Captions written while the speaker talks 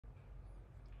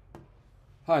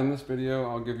Hi, in this video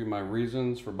I'll give you my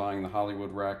reasons for buying the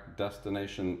Hollywood Rack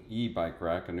Destination E-Bike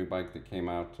Rack, a new bike that came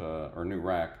out, or new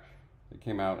rack that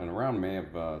came out in around May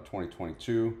of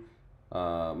 2022.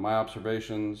 My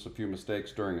observations, a few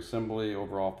mistakes during assembly,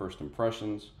 overall first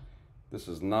impressions. This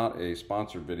is not a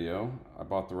sponsored video. I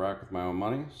bought the rack with my own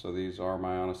money, so these are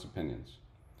my honest opinions.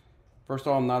 First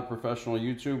of all, I'm not a professional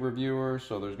YouTube reviewer,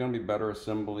 so there's going to be better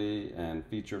assembly and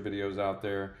feature videos out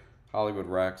there. Hollywood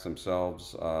racks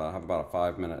themselves have about a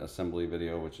 5-minute assembly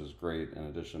video, which is great, in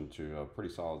addition to a pretty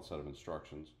solid set of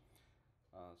instructions.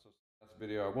 So in this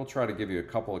video, I will try to give you a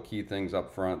couple of key things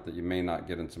up front that you may not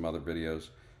get in some other videos.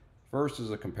 First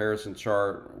is a comparison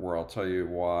chart where I'll tell you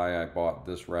why I bought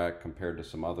this rack compared to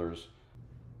some others.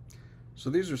 So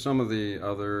these are some of the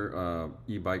other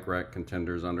e-bike rack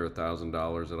contenders under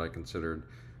 $1,000 that I considered.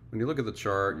 When you look at the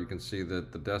chart, you can see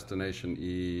that the Destination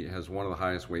E has one of the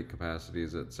highest weight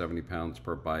capacities at 70 pounds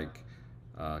per bike.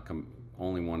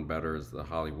 Only one better is the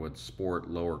Hollywood Sport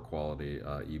lower quality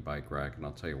e-bike rack, and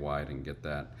I'll tell you why I didn't get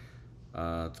that.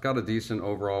 It's got a decent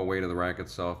overall weight of the rack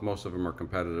itself. Most of them are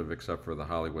competitive except for the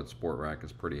Hollywood Sport rack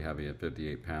is pretty heavy at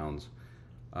 58 pounds.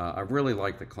 I really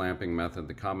like the clamping method.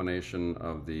 The combination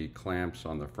of the clamps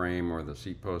on the frame or the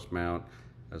seat post mount,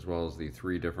 as well as the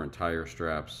 3 different tire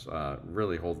straps,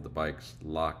 really hold the bikes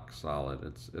lock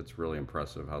solid. It's really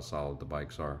impressive how solid the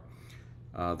bikes are.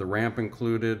 The ramp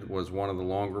included was one of the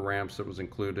longer ramps that was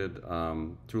included.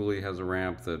 Thule has a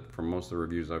ramp that, from most of the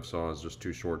reviews I've saw, is just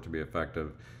too short to be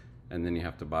effective, and then you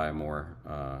have to buy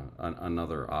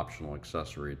another optional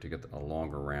accessory to get a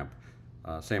longer ramp.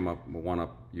 Same up One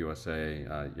Up USA,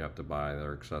 you have to buy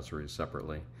their accessories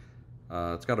separately.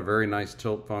 It's got a very nice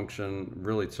tilt function,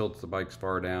 really tilts the bikes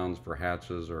far down for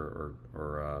hatches or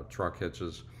truck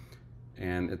hitches.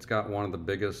 And it's got one of the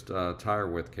biggest tire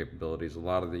width capabilities. A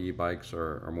lot of the e-bikes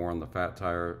are more on the fat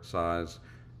tire size.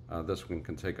 This one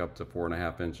can take up to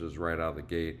 4.5 inches right out of the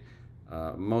gate.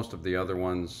 Most of the other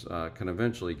ones can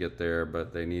eventually get there,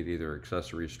 but they need either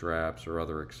accessory straps or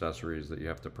other accessories that you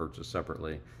have to purchase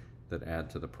separately that add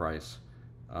to the price.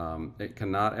 It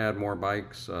cannot add more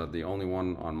bikes. The only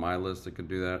one on my list that could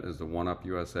do that is the One Up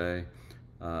USA,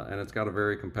 and it's got a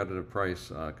very competitive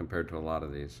price compared to a lot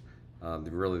of these.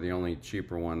 Really the only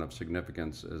cheaper one of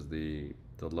significance is the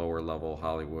lower level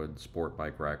Hollywood Sport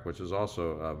Bike Rack, which is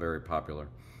also very popular.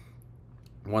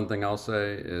 One thing I'll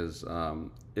say is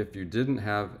if you didn't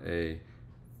have a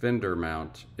fender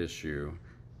mount issue,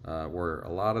 where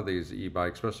a lot of these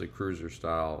e-bikes, especially cruiser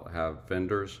style, have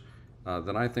fenders,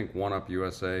 then I think One Up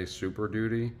USA Super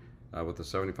Duty with the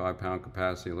 75-pound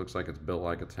capacity, looks like it's built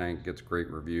like a tank, gets great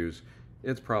reviews.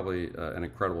 It's probably an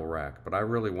incredible rack, but I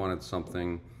really wanted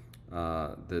something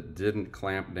that didn't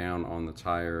clamp down on the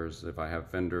tires. If I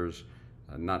have fenders,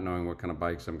 not knowing what kind of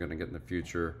bikes I'm going to get in the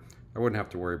future, I wouldn't have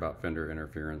to worry about fender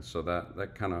interference. So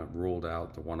that kind of ruled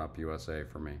out the One Up USA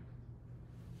for me.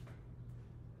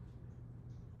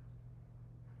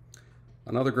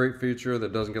 Another great feature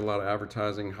that doesn't get a lot of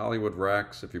advertising, Hollywood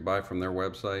Racks, if you buy from their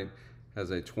website,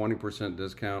 has a 20%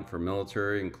 discount for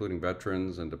military, including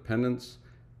veterans and dependents,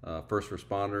 first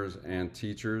responders, and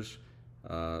teachers.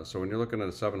 So when you're looking at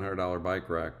a $700 bike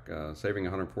rack, saving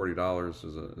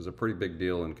 $140 is a pretty big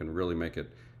deal and can really make it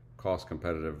cost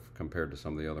competitive compared to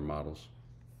some of the other models.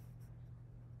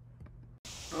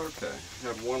 Okay, I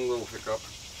have one little hiccup.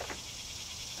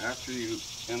 After you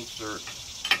insert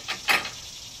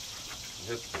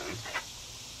hitch pin,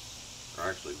 or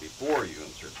actually before you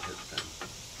insert the hitch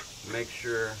pin, make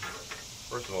sure,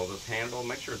 first of all, this handle,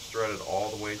 make sure it's threaded all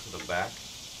the way to the back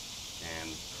and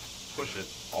push it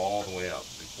all the way up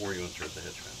before you insert the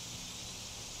hitch pin.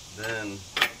 Then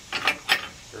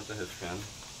insert the hitch pin,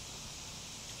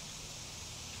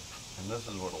 and this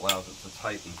is what allows it to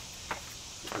tighten,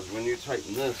 because when you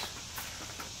tighten this,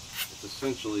 it's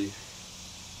essentially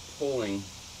pulling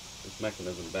this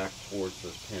mechanism back towards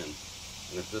this pin.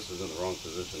 And if this is in the wrong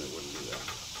position, it wouldn't do that.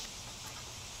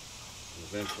 And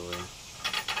eventually,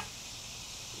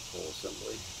 this whole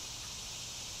assembly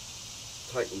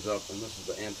tightens up, and this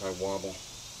is the anti-wobble.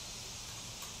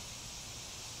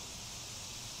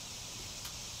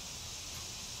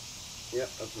 Yep,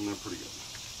 that's in there pretty good.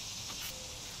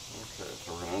 Okay,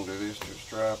 so we're going to undo these 2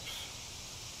 straps,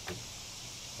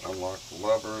 unlock the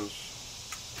levers,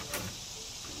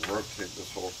 rotate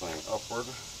this whole thing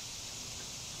upward.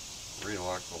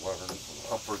 Relock the lever in the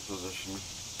upward position,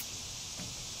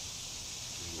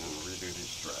 and then redo these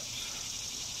straps.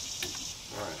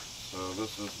 Alright, so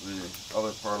this is the other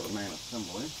part of the main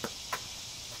assembly.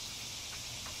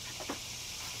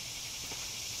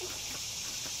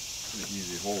 Pretty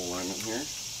easy hole alignment here.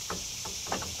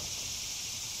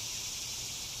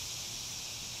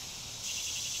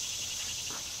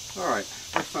 Alright,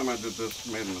 next time I did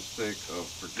this, made a mistake of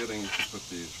forgetting to put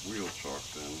these wheel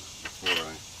chocks in before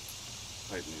I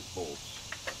tighten these bolts.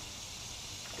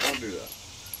 Don't do that.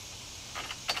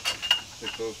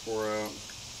 Take those four out.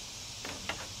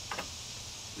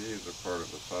 These are part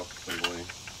of the top assembly.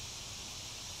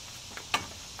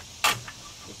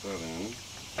 Put that in.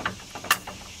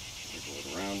 Wiggle it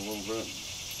around a little bit.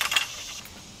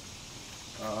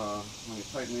 When you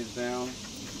tighten these down,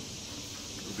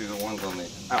 will be the ones on the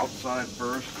outside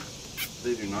first.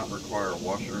 They do not require a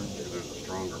washer because there's a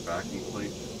stronger backing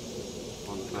plate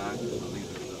on the back. So these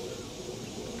are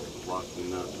just lock the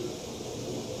nut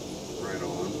right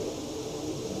on.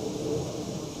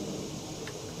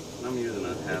 I'm using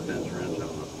a 1/2 inch wrench. I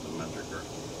don't know if it's a metric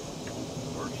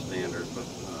or standard, but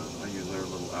I use their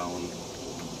little Allen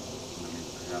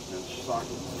 1/2 inch socket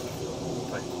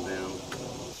to tighten them down.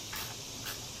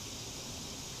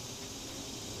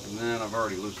 And then I've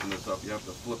already loosened this up. You have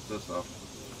to flip this up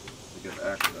to get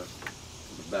access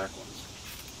to the back ones.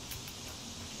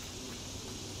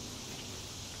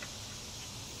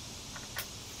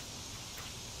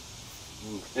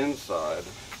 And inside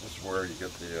is where you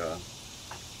get the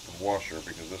washer,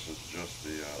 because this is just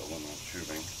the aluminum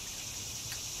tubing.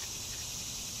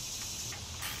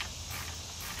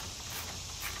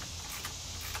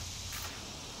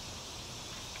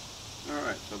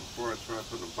 Alright, so before I try to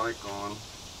put the bike on,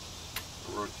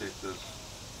 I'll rotate this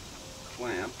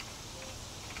clamp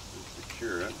and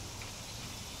secure it.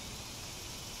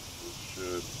 This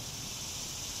should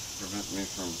prevent me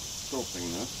from tilting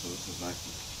this, so this is nice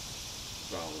and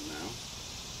solid now.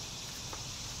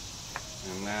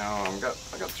 And now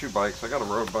I got two bikes. I got a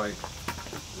road bike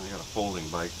and I got a folding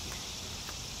bike.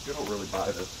 You don't really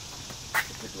buy this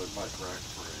particular bike rack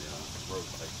for a road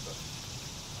bike, but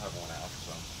I have one out,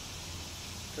 so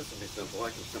this will be simple. I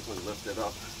can simply lift it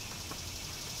up.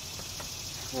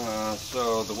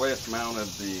 So the way it's mounted,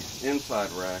 the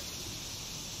inside rack,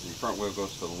 the front wheel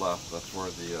goes to the left. That's where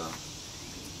the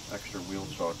extra wheel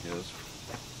chock is.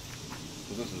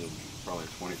 So this is probably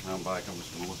a 20-pound bike. I'm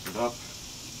just going to lift it up.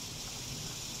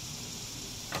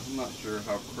 I'm not sure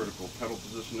how critical pedal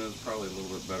position is. Probably a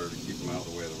little bit better to keep them out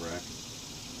of the way of the rack.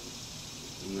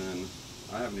 And then,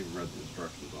 I haven't even read the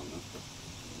instructions on this, but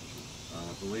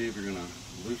I believe you're going to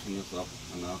loosen this up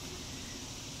enough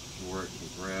to where it can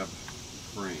grab the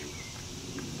frame.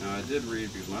 Now I did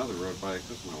read, because my other road bike,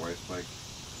 this is my wife's bike,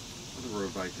 my other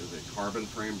road bike is a carbon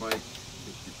frame bike. I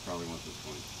think she probably wants this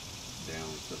one down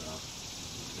and set up.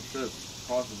 It says,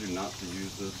 causes you not to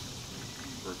use this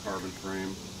for a carbon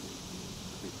frame.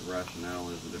 I think the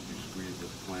rationale is that if you squeeze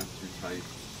this clamp too tight,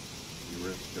 you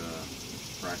risk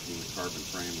cracking the carbon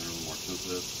frame. They're a little more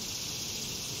sensitive.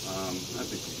 I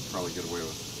think you could probably get away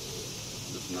with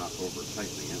just not over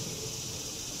tightening it.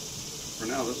 For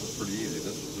now, this is pretty easy.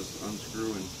 This is just unscrew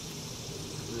and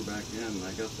screw back in. And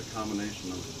I guess the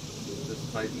combination of this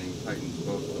tightening tightens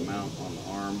both the mount on the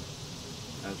arm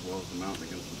as well as the mount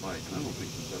against the bike. And I don't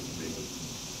think this has to be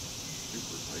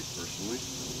super tight personally.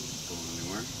 It's not going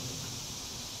anywhere.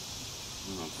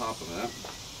 And on top of that,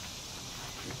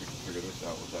 I think we can figure this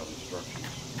out without instructions.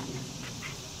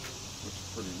 Looks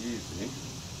pretty easy.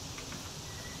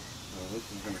 So this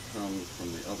is going to come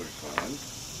from the other side.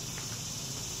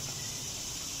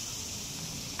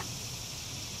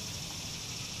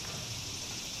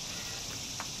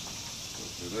 Go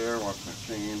through there, watch my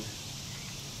chain.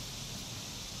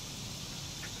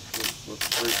 Slip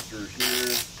straight through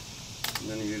here, and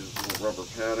then you use a little rubber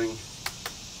padding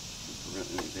to prevent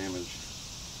any damage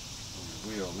on the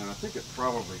wheel. Now I think it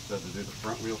probably said to do the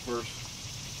front wheel first.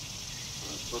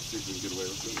 Let's see if we can get away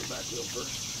with doing the back wheel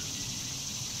first.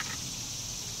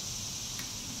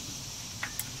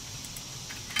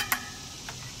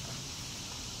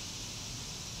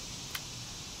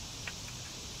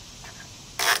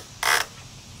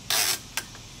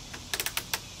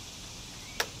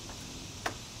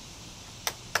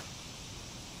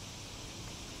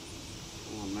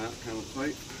 On that kind of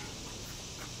tight.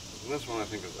 And this one I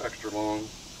think is extra long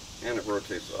and it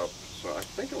rotates up, so I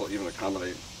think it will even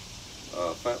accommodate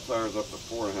fat tires up to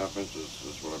 4.5 inches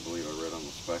is what I believe I read on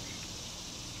the spec.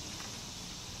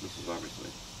 This is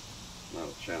obviously not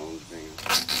a challenge being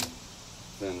a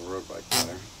thin road bike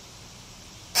tire.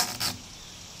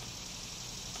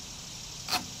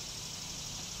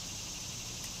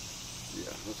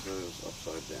 Yeah, this is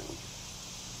upside down.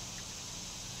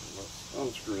 So let's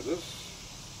unscrew this.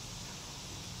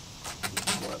 This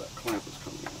is why that clamp is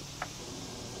coming out.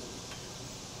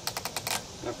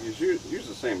 Now if you use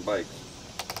the same bikes,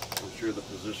 I'm sure the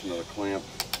position of the clamp,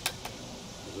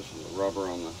 position of the rubber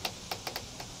on the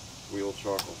wheel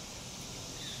chock will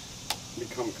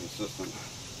become consistent.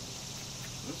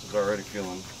 This is already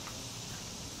feeling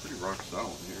pretty rock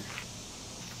solid here.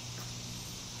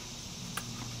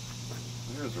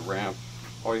 Here's a ramp.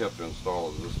 All you have to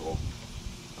install is this little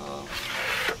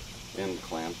end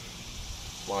clamp.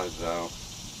 Slides out,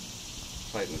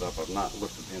 tightens up. I've not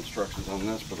looked at the instructions on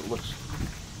this, but it looks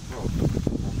relatively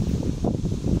simple.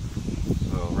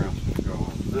 So the ramp's going to go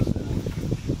on this end.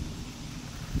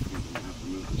 I'm going to have to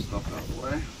move this stuff out of the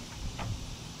way.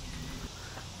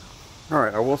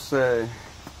 Alright, I will say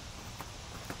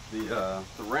the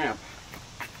ramp,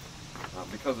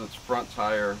 because it's front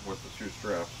tire with the two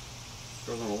straps,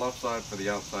 goes on the left side for the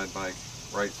outside bike,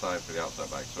 right side for the outside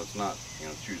bike. So it's not, you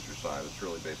know, choose your side. It's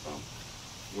really based on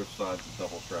which side the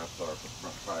double straps are for the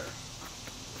front tire.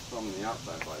 So I'm on the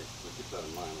outside bike, so keep that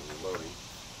in mind when you're loading.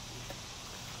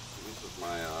 And this is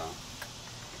my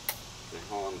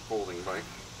Holland folding bike.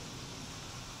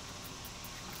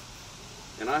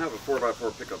 And I have a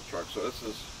 4x4 pickup truck, so this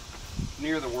is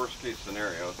near the worst case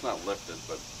scenario. It's not lifted,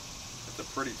 but it's a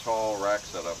pretty tall rack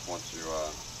setup once you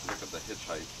look at the hitch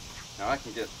height. Now I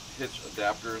can get hitch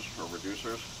adapters or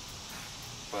reducers,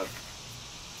 but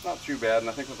it's not too bad. And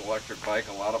I think with the electric bike,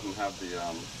 a lot of them have the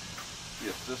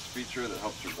assist feature that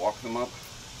helps you walk them up.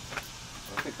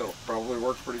 So I think that'll probably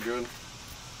work pretty good.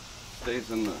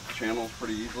 Stays in the channels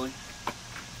pretty easily.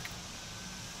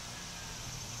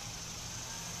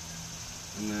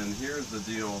 And then here's the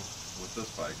deal with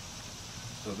this bike.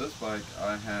 So this bike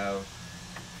I'm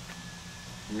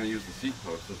going to use the seat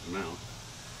post as the mount.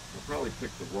 I'll probably pick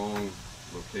the wrong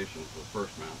location for the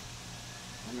first mount.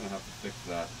 I'm going to have to fix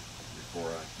that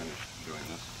before I finish doing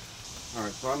this.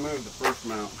 Alright, so I moved the first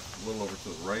mount a little over to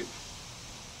the right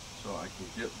so I can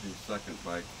get the second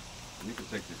bike. And you can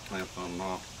take these clamps on and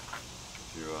off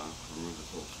to remove this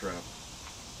little strap.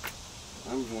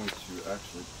 I'm going to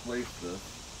actually place this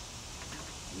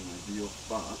in an ideal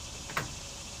spot.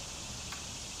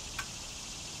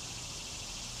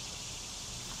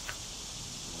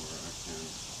 Where I can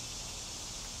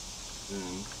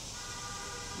then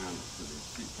mount it to the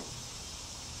seat post.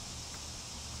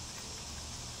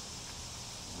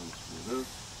 Unscrew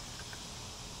this.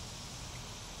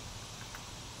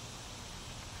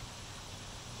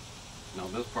 Now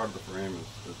this part of the frame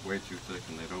is way too thick,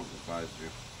 and they don't advise you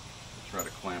to try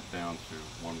to clamp down to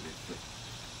one of these thick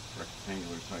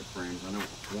rectangular type frames. I know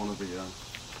one of the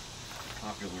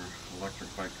popular electric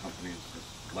bike companies is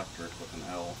Lectric with an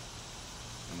L,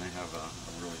 and they have a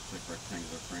really thick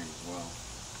rectangular frame as well.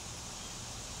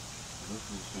 So this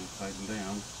one's going to tighten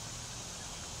down.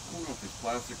 I don't know if these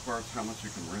plastic parts, how much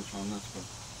you can wrench on this, but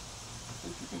I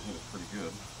think you can hit it pretty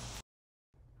good.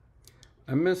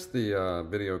 I missed the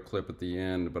video clip at the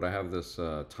end, but I have this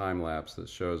time lapse that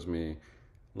shows me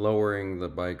lowering the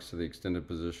bikes to the extended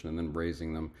position and then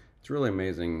raising them. It's really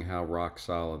amazing how rock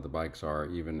solid the bikes are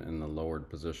even in the lowered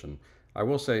position. I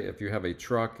will say, if you have a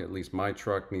truck, at least my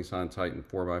truck, Nissan Titan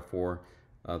 4x4,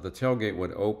 the tailgate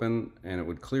would open and it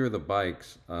would clear the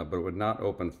bikes, but it would not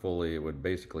open fully. It would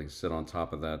basically sit on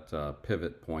top of that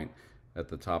pivot point at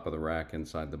the top of the rack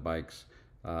inside the bikes.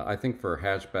 I think for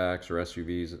hatchbacks or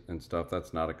SUVs and stuff,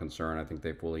 that's not a concern. I think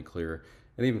they fully clear.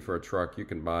 And even for a truck, you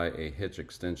can buy a hitch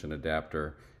extension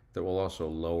adapter that will also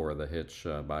lower the hitch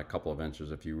by a couple of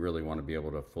inches if you really want to be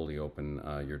able to fully open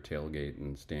your tailgate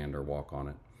and stand or walk on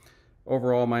it.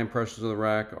 Overall, my impressions of the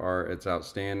rack are it's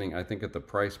outstanding. I think at the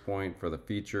price point, for the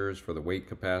features, for the weight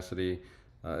capacity,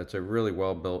 it's a really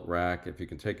well-built rack. If you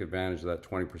can take advantage of that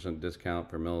 20%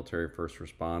 discount for military, first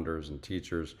responders, and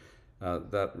teachers,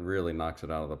 that really knocks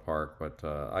it out of the park. But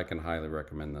I can highly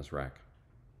recommend this rack.